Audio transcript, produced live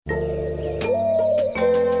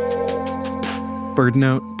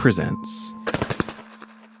BirdNote presents.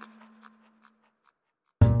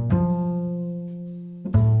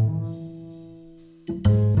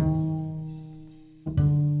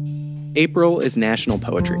 April is National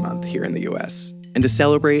Poetry Month here in the U.S., and to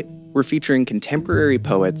celebrate, we're featuring contemporary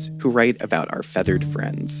poets who write about our feathered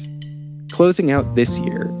friends. Closing out this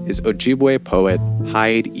year is Ojibwe poet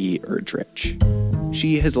Hyde E. Erdrich.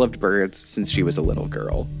 She has loved birds since she was a little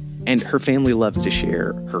girl, and her family loves to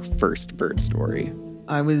share her first bird story.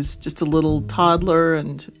 I was just a little toddler,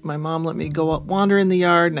 and my mom let me go out wander in the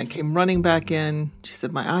yard, and I came running back in. She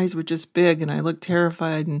said my eyes were just big, and I looked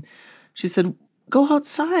terrified, and she said, "Go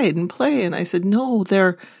outside and play." And I said, "No,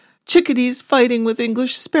 they're chickadees fighting with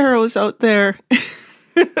English sparrows out there."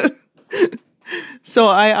 So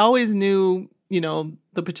I always knew,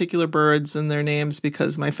 the particular birds and their names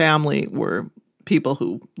because my family were people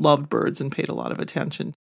who loved birds and paid a lot of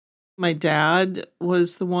attention. My dad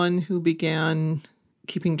was the one who began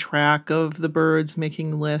keeping track of the birds,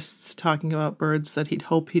 making lists, talking about birds that he'd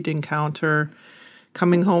hope he'd encounter,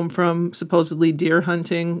 coming home from supposedly deer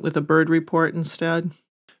hunting with a bird report instead.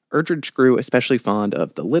 Erdrich grew especially fond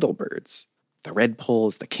of the little birds, the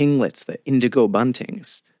redpolls, the kinglets, the indigo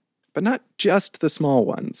buntings, but not just the small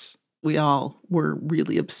ones. We all were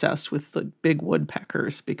really obsessed with the big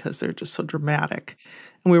woodpeckers because they're just so dramatic.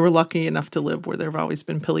 And we were lucky enough to live where there have always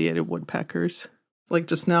been pileated woodpeckers. Like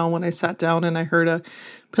just now when I sat down and I heard a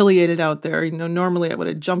pileated out there, normally I would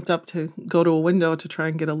have jumped up to go to a window to try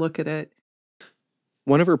and get a look at it.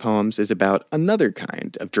 One of her poems is about another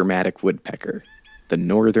kind of dramatic woodpecker, the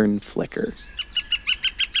northern flicker.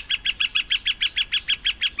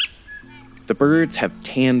 The birds have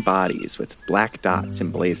tan bodies with black dots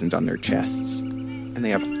emblazoned on their chests, and they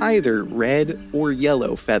have either red or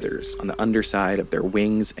yellow feathers on the underside of their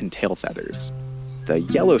wings and tail feathers. The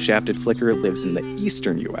yellow-shafted flicker lives in the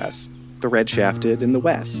eastern U.S., the red-shafted in the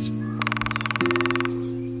west.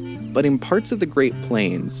 But in parts of the Great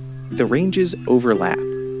Plains, the ranges overlap,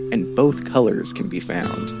 and both colors can be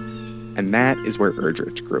found. And that is where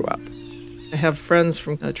Erdrich grew up. I have friends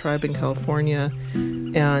from a tribe in California,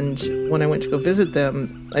 and when I went to go visit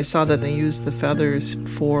them, I saw that they used the feathers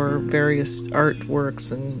for various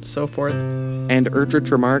artworks and so forth. And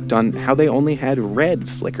Erdrich remarked on how they only had red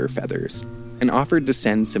flicker feathers, and offered to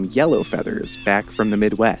send some yellow feathers back from the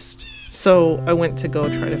Midwest. So I went to go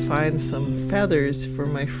try to find some feathers for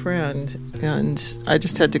my friend, and I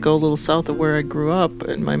just had to go a little south of where I grew up,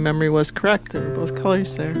 and my memory was correct. There were both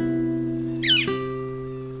colors there.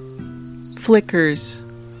 Flickers.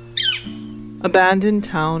 Abandoned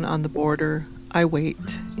town on the border, I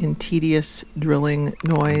wait in tedious drilling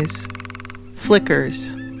noise.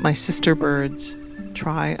 Flickers, my sister birds,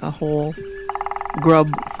 try a hole. Grub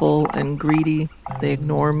full and greedy, they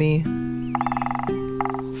ignore me.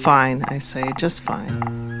 Fine, I say, just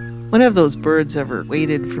fine. When have those birds ever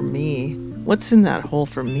waited for me? What's in that hole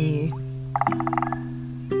for me?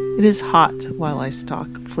 It is hot while I stalk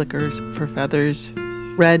flickers for feathers.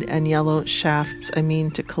 Red and yellow shafts I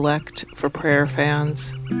mean to collect for prayer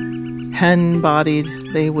fans.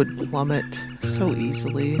 Hen-bodied, they would plummet so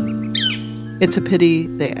easily. It's a pity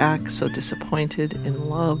they act so disappointed in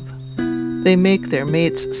love. They make their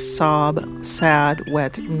mates sob sad,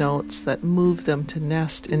 wet notes that move them to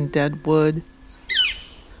nest in dead wood.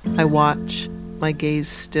 I watch, my gaze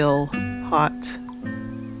still, hot.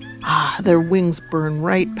 Their wings burn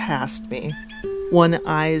right past me. One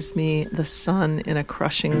eyes me, the sun in a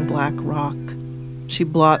crushing black rock. She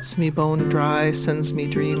blots me bone dry, sends me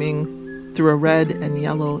dreaming through a red and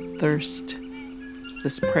yellow thirst.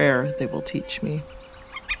 This prayer they will teach me.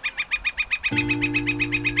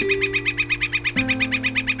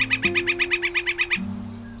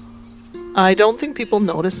 I don't think people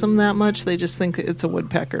notice them that much. They just think it's a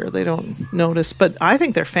woodpecker. They don't notice, but I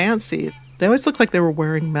think they're fancy. They always look like they were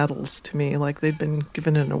wearing medals to me, like they'd been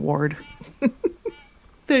given an award.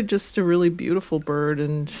 They're just a really beautiful bird,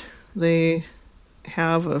 and they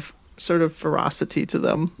have a sort of ferocity to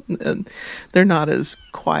them. And they're not as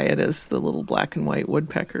quiet as the little black and white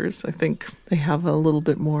woodpeckers. I think they have a little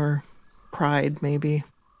bit more pride, maybe.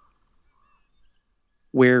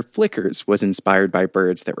 Where Flickers was inspired by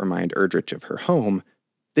birds that remind Erdrich of her home,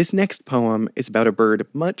 this next poem is about a bird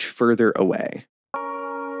much further away.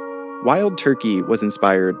 Wild Turkey was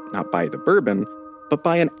inspired not by the bourbon, but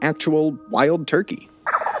by an actual wild turkey.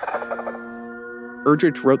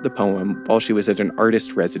 Erdrich wrote the poem while she was at an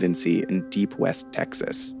artist residency in Deep West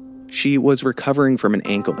Texas. She was recovering from an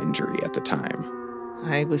ankle injury at the time.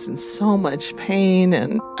 I was in so much pain,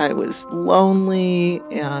 and I was lonely,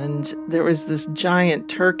 and there was this giant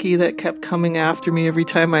turkey that kept coming after me every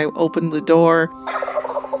time I opened the door.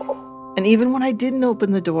 And even when I didn't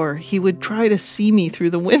open the door, he would try to see me through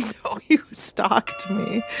the window. He stalked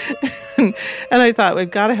me. And I thought,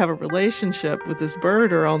 we've got to have a relationship with this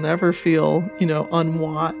bird or I'll never feel,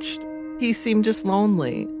 unwatched. He seemed just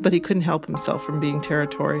lonely, but he couldn't help himself from being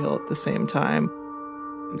territorial at the same time.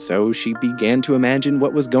 And so she began to imagine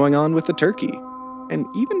what was going on with the turkey, and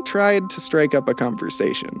even tried to strike up a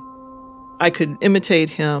conversation. I could imitate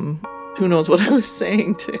him. Who knows what I was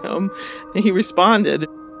saying to him? And he responded.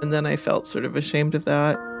 And then I felt sort of ashamed of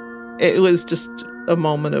that. It was just a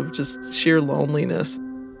moment of just sheer loneliness.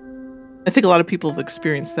 I think a lot of people have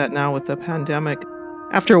experienced that now with the pandemic.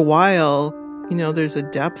 After a while, there's a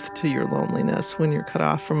depth to your loneliness when you're cut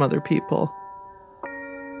off from other people.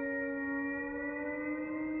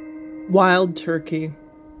 Wild turkey.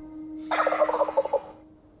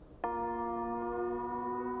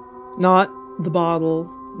 Not the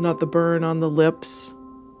bottle, not the burn on the lips,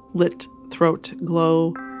 lit throat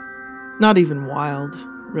glow. Not even wild,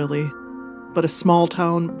 really, but a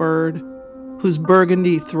small-town bird whose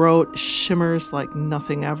burgundy throat shimmers like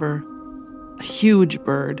nothing ever. A huge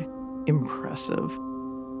bird, impressive,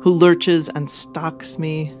 who lurches and stalks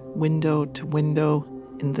me window to window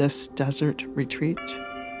in this desert retreat.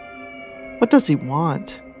 What does he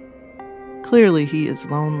want? Clearly he is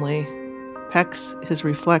lonely, pecks his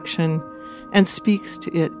reflection, and speaks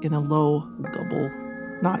to it in a low gobble,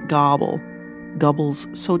 not gobble, gobbles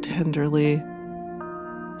so tenderly.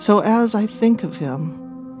 So as I think of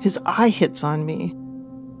him, his eye hits on me.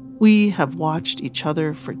 We have watched each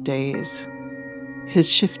other for days. His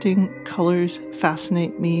shifting colors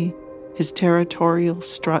fascinate me, his territorial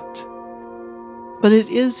strut. But it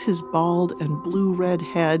is his bald and blue-red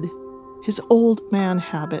head, his old man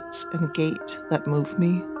habits and gait that move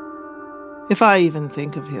me. If I even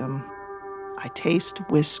think of him, I taste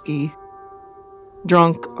whiskey.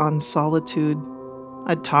 Drunk on solitude,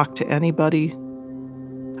 I'd talk to anybody.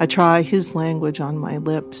 I try his language on my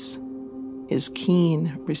lips. His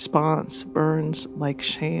keen response burns like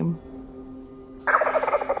shame.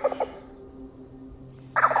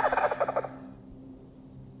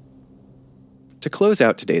 To close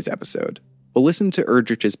out today's episode, we'll listen to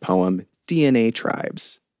Erdrich's poem, DNA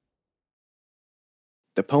Tribes.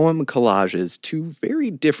 The poem collages two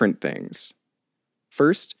very different things.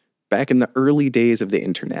 First, back in the early days of the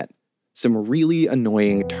internet, some really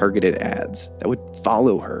annoying targeted ads that would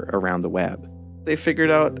follow her around the web. They figured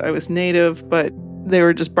out I was Native, but they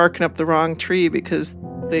were just barking up the wrong tree because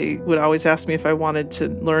they would always ask me if I wanted to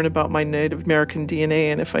learn about my Native American DNA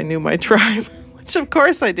and if I knew my tribe, which of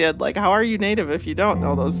course I did. Like, how are you Native if you don't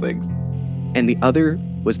know those things? And the other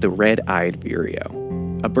was the red-eyed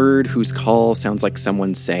vireo, a bird whose call sounds like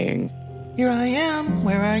someone saying, "Here I am,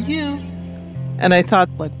 where are you?" And I thought,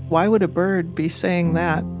 why would a bird be saying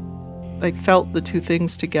that? I felt the two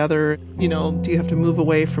things together. Do you have to move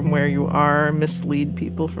away from where you are, mislead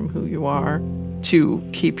people from who you are, to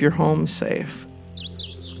keep your home safe?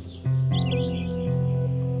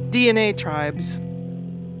 DNA Tribes.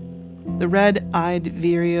 The red-eyed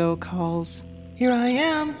vireo calls, "Here I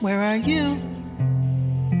am, where are you?"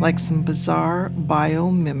 Like some bizarre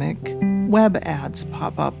biomimic, web ads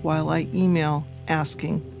pop up while I email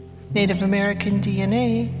asking, "Native American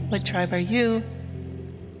DNA, what tribe are you?"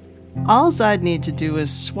 All I'd need to do is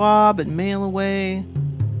swab and mail away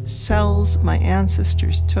cells my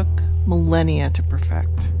ancestors took millennia to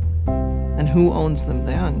perfect. And who owns them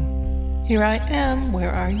then? "Here I am,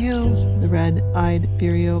 where are you?" the red-eyed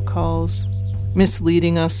vireo calls,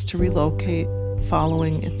 misleading us to relocate,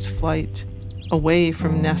 following its flight, away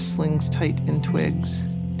from nestlings tight in twigs,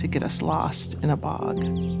 to get us lost in a bog.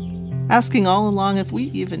 Asking all along if we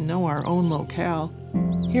even know our own locale.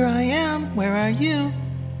 "Here I am, where are you?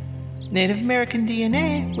 Native American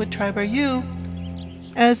DNA, what tribe are you?"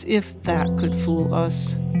 As if that could fool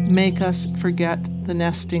us, make us forget the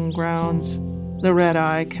nesting grounds, the red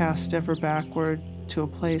eye cast ever backward to a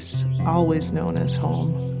place always known as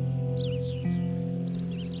home.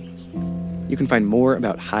 You can find more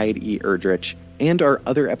about Hyde E. Erdrich and our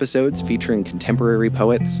other episodes featuring contemporary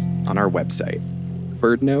poets on our website,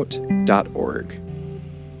 birdnote.org.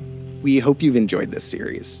 We hope you've enjoyed this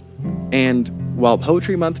series. And while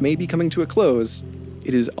Poetry Month may be coming to a close,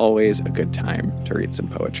 it is always a good time to read some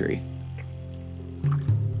poetry.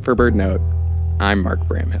 For BirdNote, I'm Mark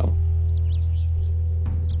Bramhill.